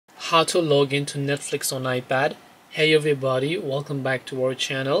how to log into Netflix on iPad. Hey everybody, welcome back to our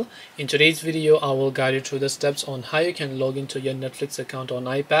channel. In today's video I will guide you through the steps on how you can log into your Netflix account on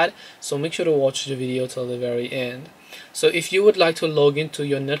iPad, so make sure to watch the video till the very end. So if you would like to log into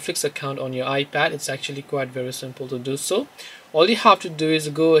your Netflix account on your iPad, it's actually quite very simple to do so. All you have to do is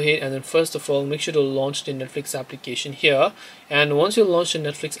go ahead and then first of all make sure to launch the Netflix application here, and once you launch the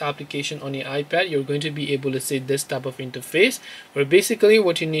Netflix application on your iPad, you're going to be able to see this type of interface where basically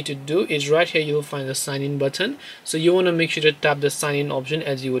what you need to do is right here you'll find the sign in button. So you want to make sure to tap the sign in option,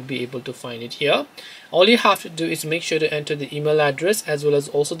 as you would be able to find it here. All you have to do is make sure to enter the email address as well as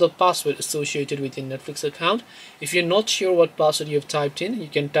also the password associated with your Netflix account. If you're not sure what password you've typed in, you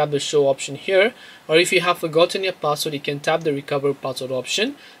can tap the show option here, or if you have forgotten your password, you can tap the recover password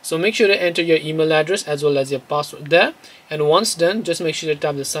option. So make sure to enter your email address as well as your password there, and once done, just make sure to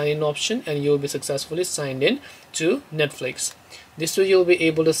tap the sign in option and you'll be successfully signed in to Netflix. This way you'll be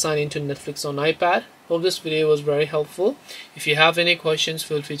able to sign into Netflix on iPad. Hope this video was very helpful. If you have any questions,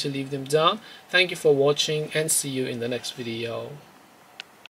 feel free to leave them down. Thank you for watching and see you in the next video.